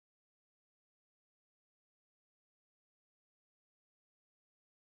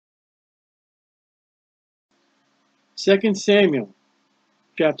2 Samuel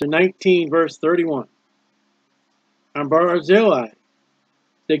chapter 19, verse 31. And Barzillai,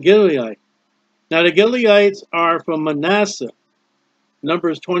 the Gileadite. Now the Gileadites are from Manasseh.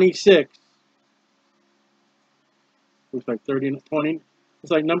 Numbers 26. Looks like 30, 20.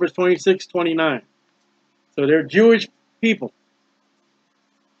 It's like Numbers 26, 29. So they're Jewish people.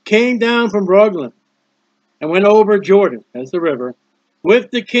 Came down from Roglan and went over Jordan, that's the river,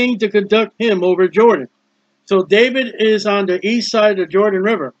 with the king to conduct him over Jordan. So David is on the east side of the Jordan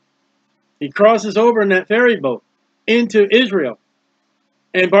River. He crosses over in that ferry boat into Israel.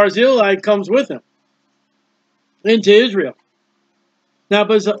 And Barzillai comes with him into Israel. Now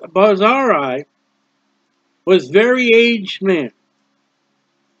Barzillai was very aged man.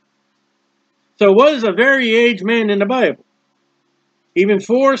 So what is a very aged man in the Bible? Even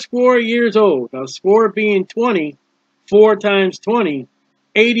 80 years old. Now score being 20, 4 times 20,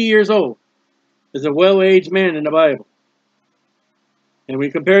 80 years old is a well-aged man in the Bible. And we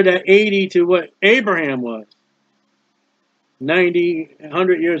compare that 80 to what Abraham was. 90,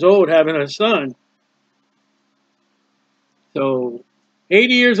 100 years old having a son. So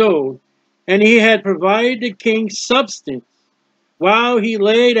 80 years old. And he had provided the king substance while he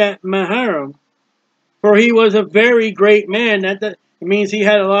laid at Maharam, for he was a very great man. That means he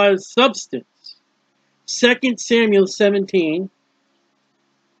had a lot of substance. 2 Samuel 17,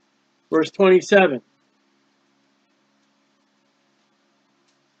 verse 27.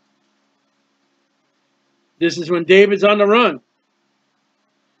 This is when David's on the run.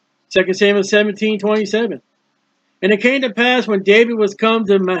 2 Samuel 17, 27. And it came to pass when David was come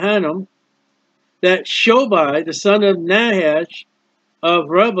to Mahanaim, that Shobai, the son of Nahash of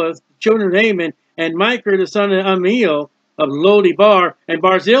Rehoboth, the children of Ammon, and Micah, the son of Amiel of Lodibar, and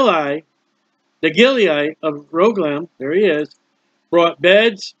Barzillai, the Gileadite of Roglam, there he is, brought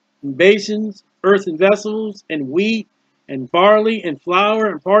beds and basins, earthen vessels, and wheat, and barley, and flour,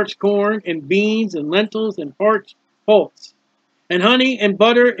 and parched corn, and beans, and lentils, and parched pulse, and honey, and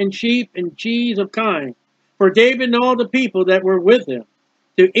butter, and sheep, and cheese of kine, for David and all the people that were with him,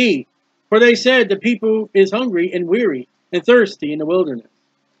 to eat. For they said, the people is hungry and weary and thirsty in the wilderness.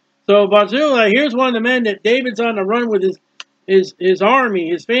 So Barzillai, here's one of the men that David's on the run with his army,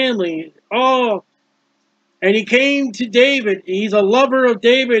 his family, all. And he came to David. He's a lover of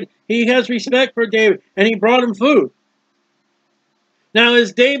David. He has respect for David. And he brought him food. Now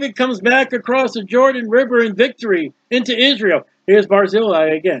as David comes back across the Jordan River in victory into Israel, here's Barzillai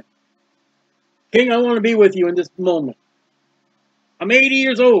again. King, I want to be with you in this moment. I'm 80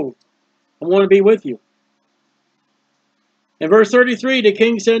 years old. I want to be with you. In verse 33, the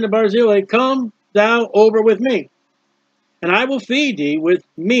king said to Barzillai, come thou over with me, and I will feed thee with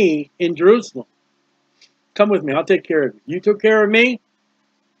me in Jerusalem. Come with me, I'll take care of you. You took care of me.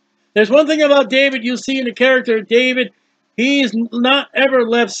 There's one thing about David you'll see in the character of David. He is not ever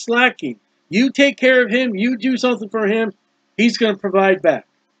left slacking. You take care of him, you do something for him, he's going to provide back.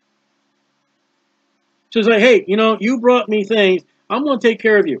 So it's like, hey, you know, you brought me things, I'm going to take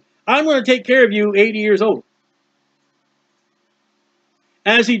care of you. I'm going to take care of you 80 years old.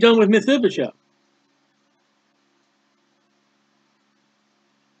 As he done with Mephibosheth.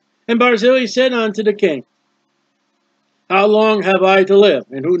 And Barzillai said unto the king, how long have I to live?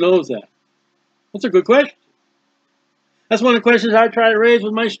 And who knows that? That's a good question. That's one of the questions I try to raise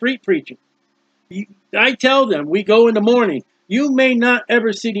with my street preaching. I tell them, we go in the morning. You may not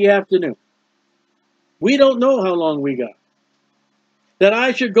ever see the afternoon. We don't know how long we got. That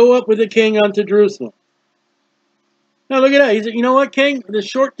I should go up with the king unto Jerusalem. Now look at that. He said, you know what, king? The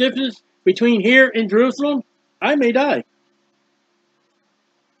short difference between here and Jerusalem, I may die.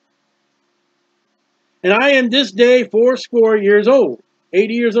 And I am this day 80 years old,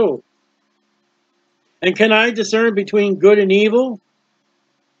 80 years old. And can I discern between good and evil?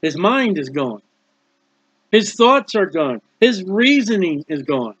 His mind is gone. His thoughts are gone. His reasoning is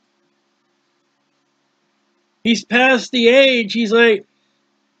gone. He's past the age. He's like,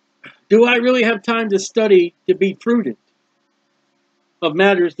 do I really have time to study to be prudent of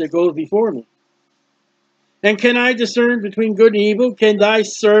matters that go before me? And can I discern between good and evil? Can thy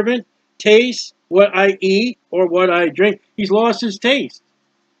servant taste what I eat or what I drink? He's lost his taste.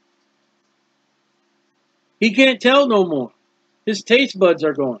 He can't tell no more. His taste buds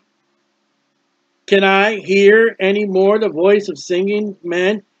are gone. Can I hear any more the voice of singing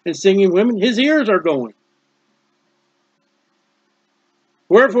men and singing women? His ears are going.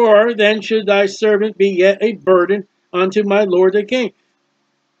 Wherefore then should thy servant be yet a burden unto my lord the king?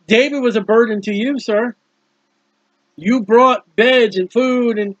 David was a burden to you, sir. You brought beds and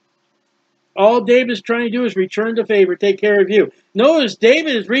food, and all David's trying to do is return the favor, take care of you. Notice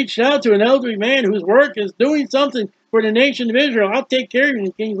David has reached out to an elderly man whose work is doing something for the nation of Israel. I'll take care of you. And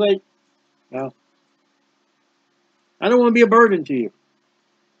the king's like, well, I don't want to be a burden to you.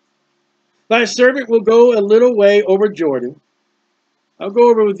 Thy servant will go a little way over Jordan. I'll go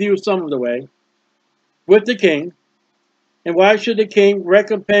over with you some of the way with the king. And why should the king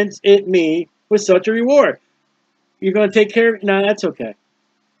recompense it me with such a reward? You're going to take care of it? No, that's okay.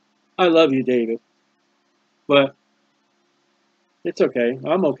 I love you, David. But it's okay.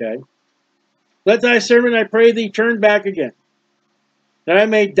 I'm okay. Let thy servant, I pray thee, turn back again, that I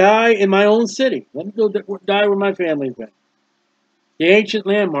may die in my own city. Let me go die where my family's been, the ancient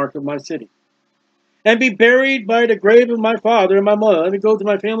landmark of my city, and be buried by the grave of my father and my mother. Let me go to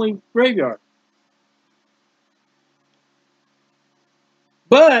my family graveyard.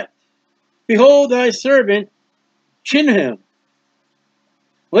 But behold, thy servant Chinham.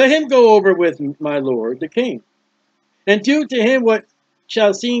 Let him go over with my lord the king, and do to him what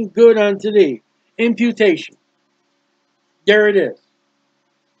shall seem good unto thee. Imputation. There it is.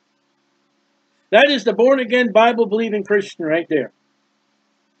 That is the born-again, Bible-believing Christian right there.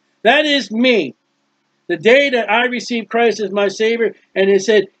 That is me. The day that I received Christ as my Savior, and it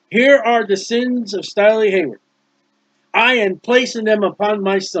said, here are the sins of Stylie Hayward. I am placing them upon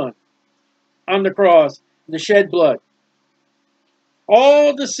my son on the cross, the shed blood.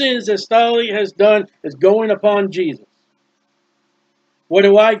 All the sins that Stylie has done is going upon Jesus. What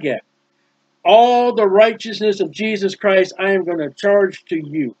do I get? All the righteousness of Jesus Christ I am going to charge to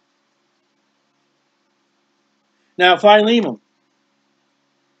you. Now, Philemon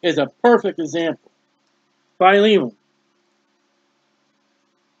is a perfect example. Philemon,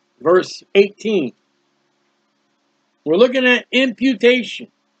 verse 18. We're looking at imputation.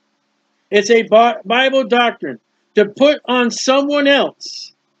 It's a Bible doctrine to put on someone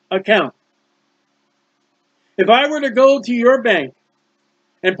else's account. If I were to go to your bank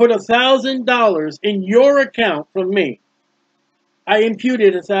and put $1,000 in your account from me, I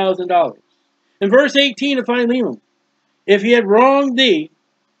imputed $1,000. In verse 18 of Philemon, if he had wronged thee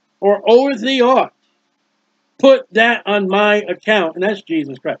or owed thee aught, put that on my account. And that's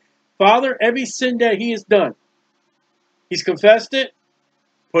Jesus Christ. Father, every sin that he has done, he's confessed it,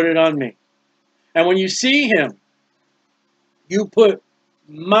 put it on me. And when you see him, you put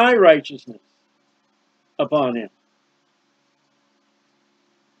my righteousness upon him.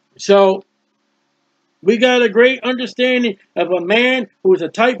 So we got a great understanding of a man who is a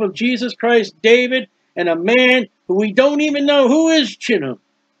type of Jesus Christ, David, and a man who we don't even know. Who is Chinham?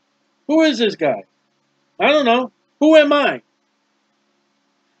 Who is this guy? I don't know. Who am I?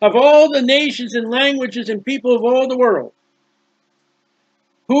 Of all the nations and languages and people of all the world,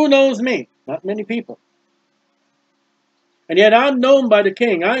 who knows me? Not many people. And yet I'm known by the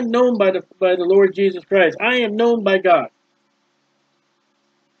King. I'm known by the Lord Jesus Christ. I am known by God.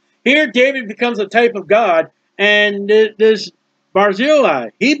 Here David becomes a type of God, and this Barzillai,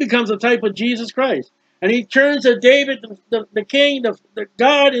 he becomes a type of Jesus Christ. And he turns to David, the king, the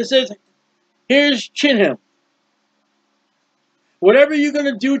God, and says, here's Chinham. Whatever you're going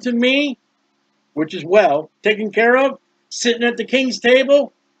to do to me, which is well, taken care of, sitting at the king's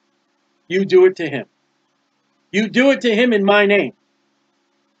table, you do it to him. You do it to him in my name.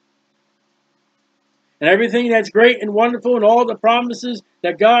 And everything that's great and wonderful and all the promises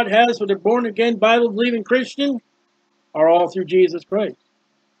that God has for the born-again, Bible-believing Christian are all through Jesus Christ.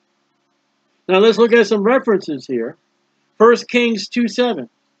 Now let's look at some references here. 1 Kings 2:7.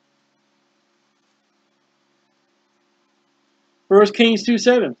 1 Kings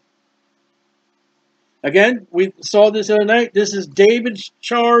 2:7. Again, we saw this the other night. This is David's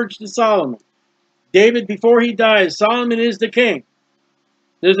charge to Solomon. David, before he dies, Solomon is the king.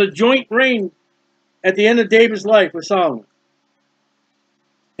 There's a joint reign at the end of David's life with Solomon.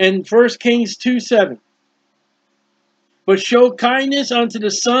 And 1 Kings 2:7. But show kindness unto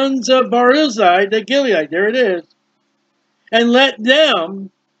the sons of Barzillai the Gilead. There it is. And let them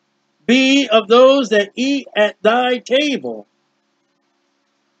be of those that eat at thy table.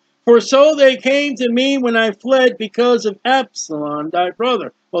 For so they came to me when I fled because of Absalom, thy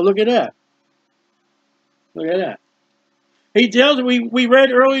brother. Well, look at that. Look at that. He tells, we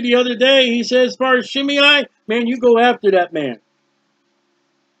read early the other day, he says, as far as Shimei, man, you go after that man.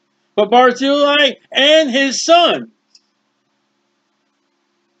 But Barzillai and his son.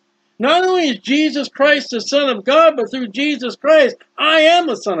 Not only is Jesus Christ the Son of God, but through Jesus Christ, I am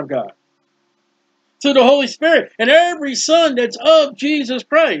a son of God. Through the Holy Spirit. And every son that's of Jesus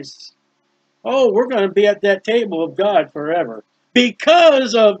Christ. Oh, we're going to be at that table of God forever.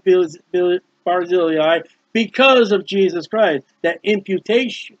 Because of Barzillai, because of Jesus Christ. That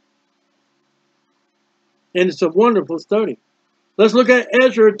imputation. And it's a wonderful study. Let's look at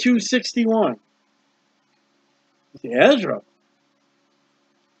Ezra 2:61. You say, Ezra?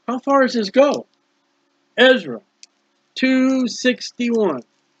 How far does this go? Ezra 261.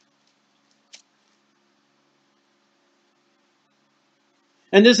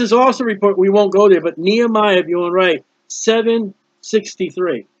 And this is also report, we won't go there, but Nehemiah, if you want to write,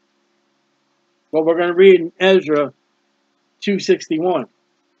 763. Well, we're going to read in Ezra 261.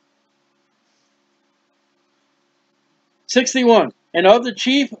 61. And of the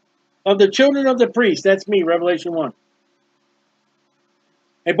chief of the children of the priest, that's me, Revelation 1.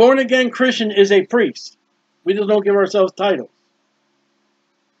 A born-again Christian is a priest. We just don't give ourselves titles.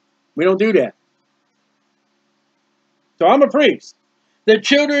 We don't do that. So I'm a priest. The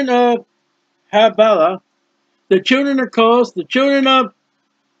children of Habalah, the children of Kos, the children of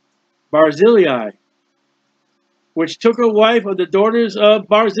Barzillai, which took a wife of the daughters of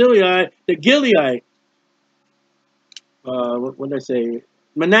Barzillai, the Gileadite. What did I say?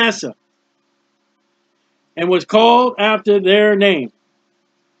 Manasseh. And was called after their name.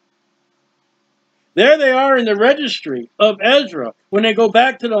 There they are in the registry of Ezra when they go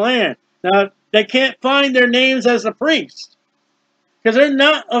back to the land. Now, they can't find their names as a priest because they're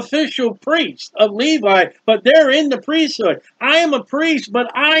not official priests of Levi, but they're in the priesthood. I am a priest,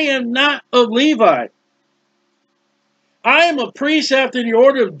 but I am not of Levi. I am a priest after the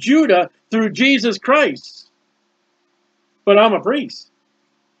order of Judah through Jesus Christ, but I'm a priest.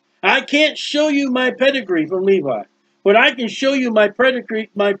 I can't show you my pedigree from Levi, but I can show you my pedigree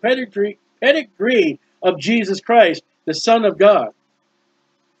of Jesus Christ, the Son of God,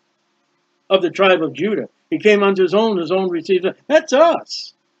 of the tribe of Judah. He came unto his own received him. That's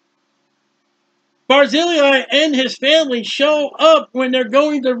us. Barzillai and his family show up when they're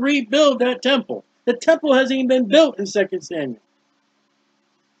going to rebuild that temple. The temple hasn't even been built in 2 Samuel.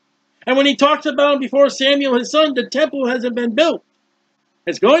 And when he talks about him before Samuel, his son, the temple hasn't been built.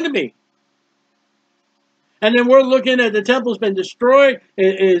 It's going to be. And then we're looking at the temple's been destroyed.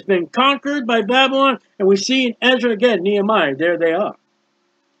 It has been conquered by Babylon. And we see in Ezra again, Nehemiah, there they are.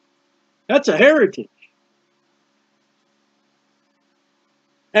 That's a heritage.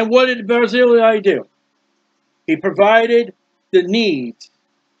 And what did Barzillai do? He provided the needs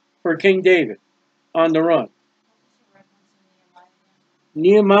for King David on the run.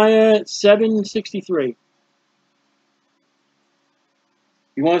 Nehemiah 7:63.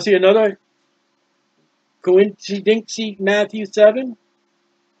 You want to see another coincidence? Matthew 7.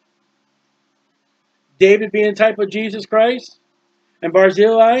 David being a type of Jesus Christ. And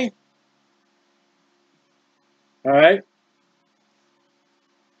Barzillai. All right.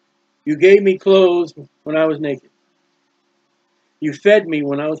 You gave me clothes when I was naked. You fed me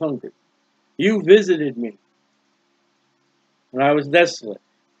when I was hungry. You visited me when I was desolate.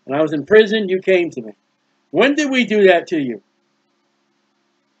 When I was in prison, you came to me. When did we do that to you?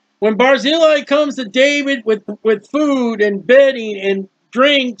 When Barzillai comes to David with food and bedding and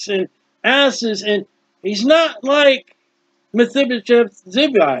drinks and asses, and he's not like Mephibosheth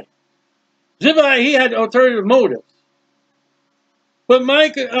Zibai. Zibai, he had alternative motives. But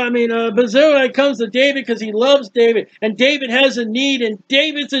Barzillai comes to David because he loves David, and David has a need, and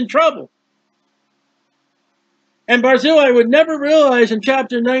David's in trouble. And Barzillai would never realize in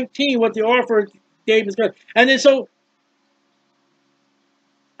chapter 19 what the offer of David's got. And then so,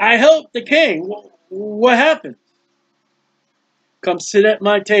 I help the king. What happens? Come sit at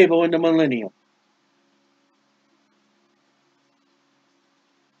my table in the millennium.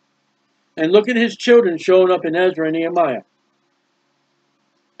 And look at his children showing up in Ezra and Nehemiah.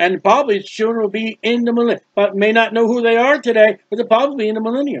 And probably his children will be in the millennium. But may not know who they are today, but they'll probably be in the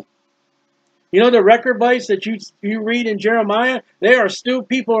millennium. You know the Rechabites that you read in Jeremiah? They are still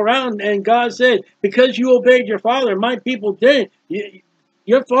people around, and God said, because you obeyed your father, my people didn't.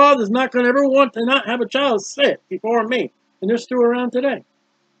 Your father's not going to ever want to not have a child sit before me. And they're still around today.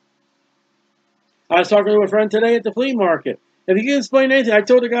 I was talking to a friend today at the flea market. If you can explain anything, I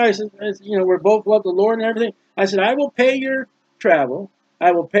told the guy, I said, we're both love the Lord and everything. I said, I will pay your travel.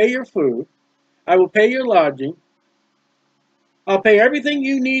 I will pay your food. I will pay your lodging. I'll pay everything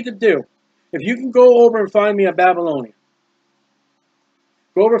you need to do. If you can go over and find me a Babylonian.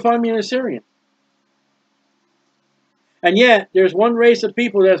 Go over and find me an Assyrian. And yet, there's one race of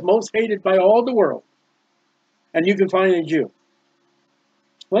people that's most hated by all the world. And you can find a Jew.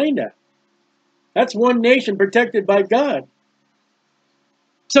 Explain that. That's one nation protected by God.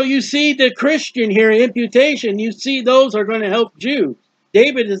 So you see the Christian here, imputation, you see those are going to help Jews.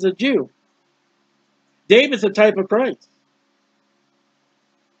 David is a Jew. David's a type of Christ.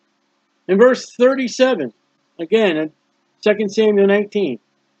 In verse 37, again, in 2 Samuel 19,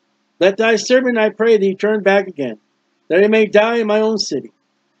 let thy servant, I pray thee, turn back again, that I may die in my own city,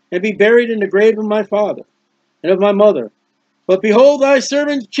 and be buried in the grave of my father. and of my mother. But behold thy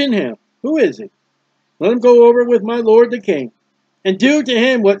servant Chinham. Who is he? Let him go over with my lord the king, and do to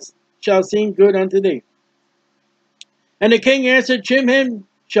him what shall seem good unto thee. And the king answered, Chimham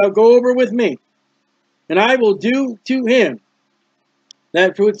shall go over with me, and I will do to him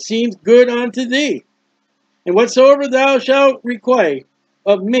that which seems good unto thee. And whatsoever thou shalt require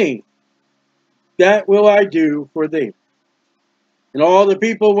of me, that will I do for thee. And all the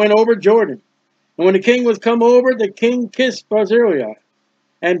people went over Jordan. And when the king was come over, the king kissed Barzillai,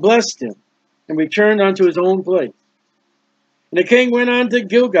 and blessed him, and returned unto his own place. And the king went on to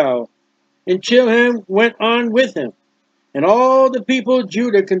Gilgal, and Chilham went on with him. And all the people of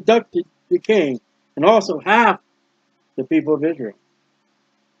Judah conducted the king, and also half the people of Israel.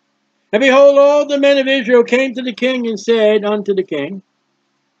 And behold, all the men of Israel came to the king and said unto the king,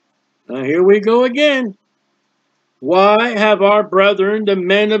 now here we go again. Why have our brethren, the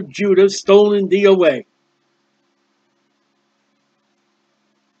men of Judah, stolen thee away?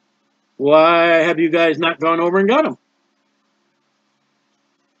 Why have you guys not gone over and got them?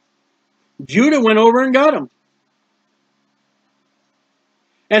 Judah went over and got them,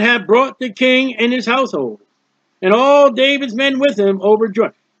 and have brought the king and his household, and all David's men with him over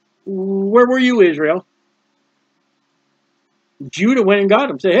Jordan. Where were you, Israel? Judah went and got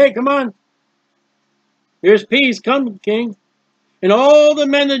him. Say, hey, come on. Here's peace. Come, king. And all the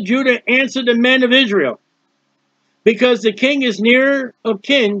men of Judah answered the men of Israel, because the king is near of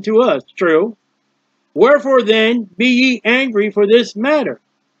kin to us. True. Wherefore then be ye angry for this matter?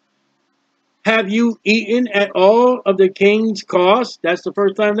 Have you eaten at all of the king's cost? That's the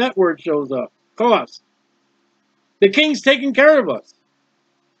first time that word shows up. Cost. The king's taking care of us.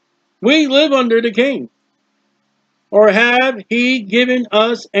 We live under the king. Or have he given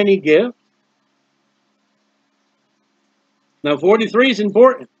us any gift? Now 43 is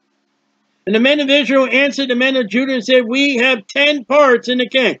important. And the men of Israel answered the men of Judah and said, we have 10 parts in the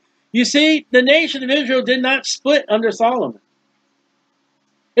king. You see, the nation of Israel did not split under Solomon.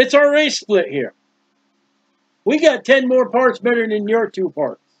 It's already split here. We got 10 more parts better than your 2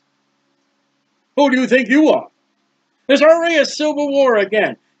 parts. Who do you think you are? There's already a civil war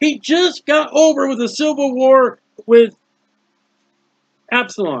again. He just got over with a civil war with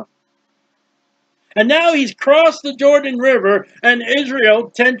Absalom. And now he's crossed the Jordan River, and Israel,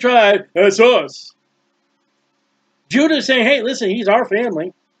 10 tribes, that's us. Judah's saying, hey, listen, he's our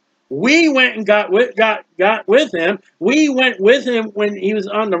family. We went and got with him. We went with him when he was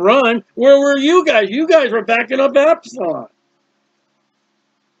on the run. Where were you guys? You guys were backing up Absalom.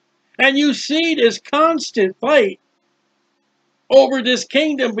 And you see this constant fight over this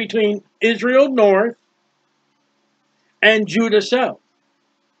kingdom between Israel north and Judah south,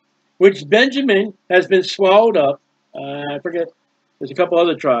 which Benjamin has been swallowed up. I forget, there's a couple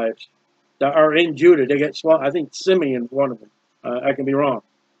other tribes that are in Judah. They get swallowed. I think Simeon is one of them. I can be wrong.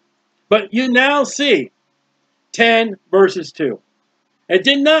 But you now see 10 verses 2. It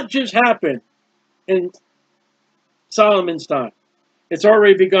did not just happen in Solomon's time. It's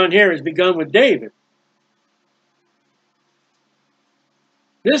already begun here. It's begun with David.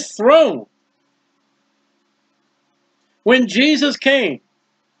 This throne, when Jesus came,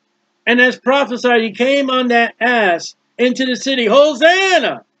 and as prophesied, he came on that ass into the city.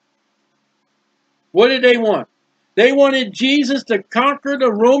 Hosanna! What did they want? They wanted Jesus to conquer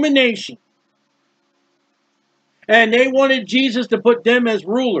the Roman nation. And they wanted Jesus to put them as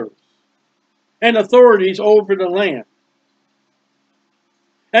rulers and authorities over the land.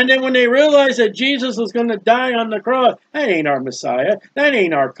 And then when they realized that Jesus was going to die on the cross, that ain't our Messiah. That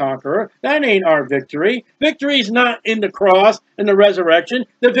ain't our conqueror. That ain't our victory. Victory's not in the cross and the resurrection.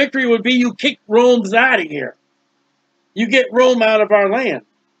 The victory would be you kick Rome out of here. You get Rome out of our land.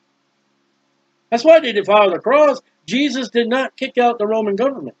 That's why they didn't follow the cross. Jesus did not kick out the Roman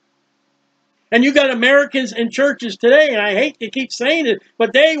government. And you got Americans in churches today, and I hate to keep saying it,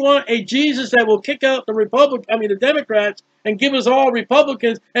 but they want a Jesus that will kick out the Democrats, and give us all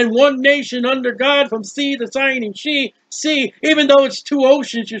Republicans and one nation under God from sea to signing sea, even though it's 2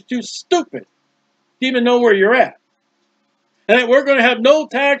 oceans, you're too stupid to even know where you're at. And we're going to have no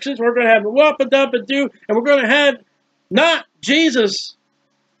taxes, we're going to have whop-a-dub-a-doo, and we're going to have not Jesus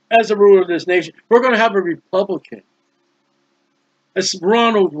as the ruler of this nation. We're going to have a Republican. As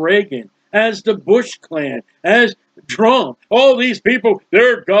Ronald Reagan, as the Bush clan, as Trump. All these people,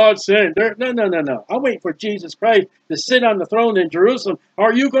 they're God sent. No. I'm waiting for Jesus Christ to sit on the throne in Jerusalem.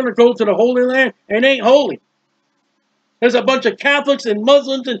 Are you going to go to the Holy Land? It ain't holy. There's a bunch of Catholics and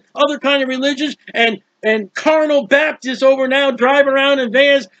Muslims and other kind of religions, and and carnal Baptists over now drive around in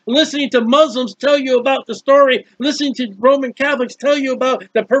vans listening to Muslims tell you about the story, listening to Roman Catholics tell you about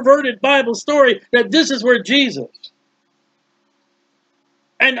the perverted Bible story, that this is where Jesus.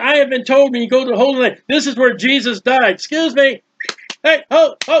 And I have been told when you go to the Holy Land, this is where Jesus died. Excuse me. Hey,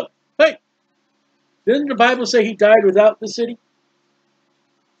 hey. Didn't the Bible say he died without the city?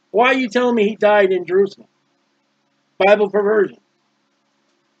 Why are you telling me he died in Jerusalem? Bible perversion.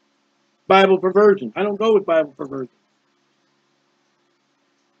 Bible perversion. I don't go with Bible perversion.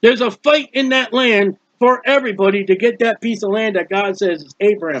 There's a fight in that land for everybody to get that piece of land that God says is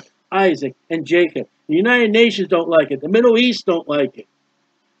Abraham, Isaac, and Jacob. The United Nations don't like it. The Middle East don't like it.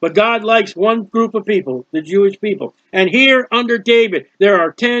 But God likes one group of people, the Jewish people. And here under David, there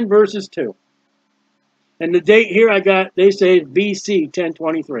are 10 verses 2. And the date here I got, they say BC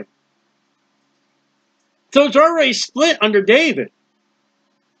 1023. So it's already split under David.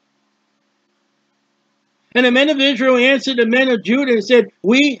 And the men of Israel answered the men of Judah and said,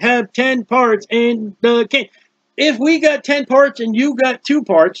 we have 10 parts in the king. If we got 10 parts and you got 2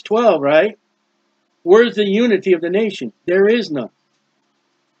 parts, 12, right? Where's the unity of the nation? There is none.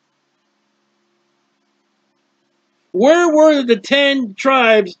 Where were the 10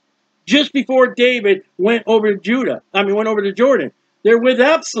 tribes just before David went over to went over to Jordan? They're with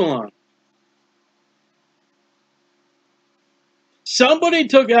Absalom. Somebody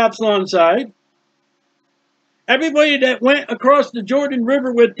took Absalom's side. Everybody that went across the Jordan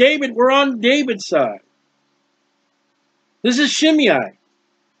River with David were on David's side. This is Shimei.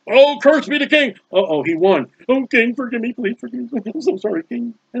 Oh, curse be the king. Uh-oh, he won. Oh, king, forgive me, please forgive me. I'm so sorry,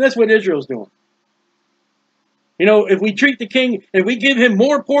 king. And that's what Israel's doing. You know, if we treat the king, if we give him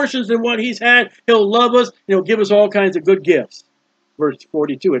more portions than what he's had, he'll love us. He'll give us all kinds of good gifts. Verse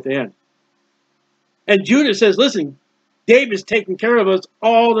 42 at the end. And Judah says, listen, David's taking care of us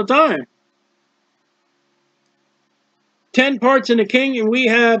all the time. 10 parts in the king, and we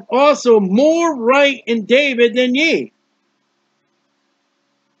have also more right in David than ye.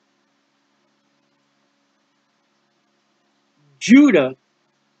 Judah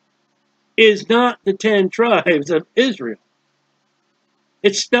is not the 10 tribes of Israel.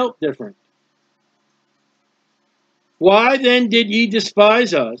 It's spelt different. Why then did ye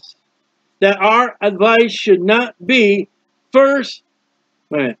despise us, that our advice should not be first?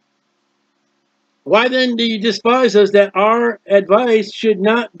 Wait a minute. Why then do you despise us, that our advice should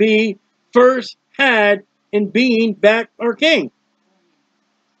not be first had in being back our king?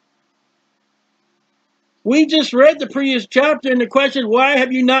 We just read the previous chapter and the question, why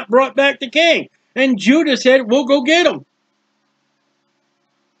have you not brought back the king? And Judah said, we'll go get him.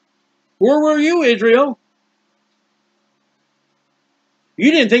 Where were you, Israel? You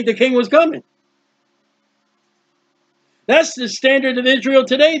didn't think the king was coming. That's the standard of Israel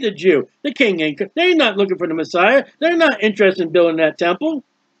today, the Jew. The king ain't, they're not looking for the Messiah. They're not interested in building that temple.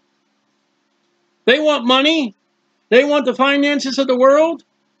 They want money. They want the finances of the world.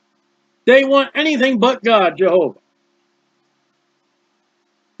 They want anything but God, Jehovah.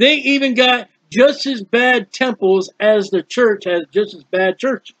 They even got just as bad temples as the church has just as bad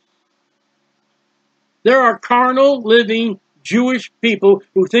churches. There are carnal, living Jewish people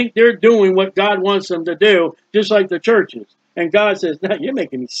who think they're doing what God wants them to do, just like the churches. And God says, no, you're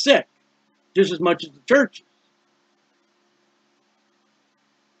making me sick, just as much as the churches.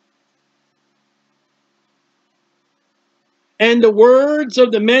 And the words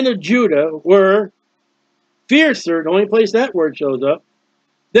of the men of Judah were fiercer, the only place that word shows up,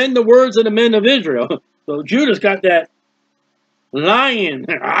 than the words of the men of Israel. So Judah's got that lion.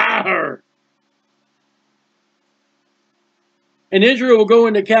 And Israel will go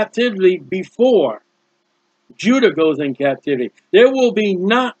into captivity before Judah goes in captivity. There will be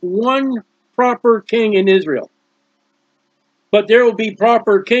not one proper king in Israel, but there will be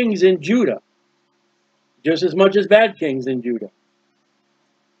proper kings in Judah, just as much as bad kings in Judah.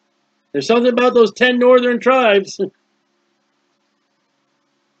 There's something about those 10 northern tribes.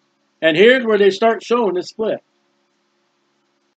 And here's where they start showing the split.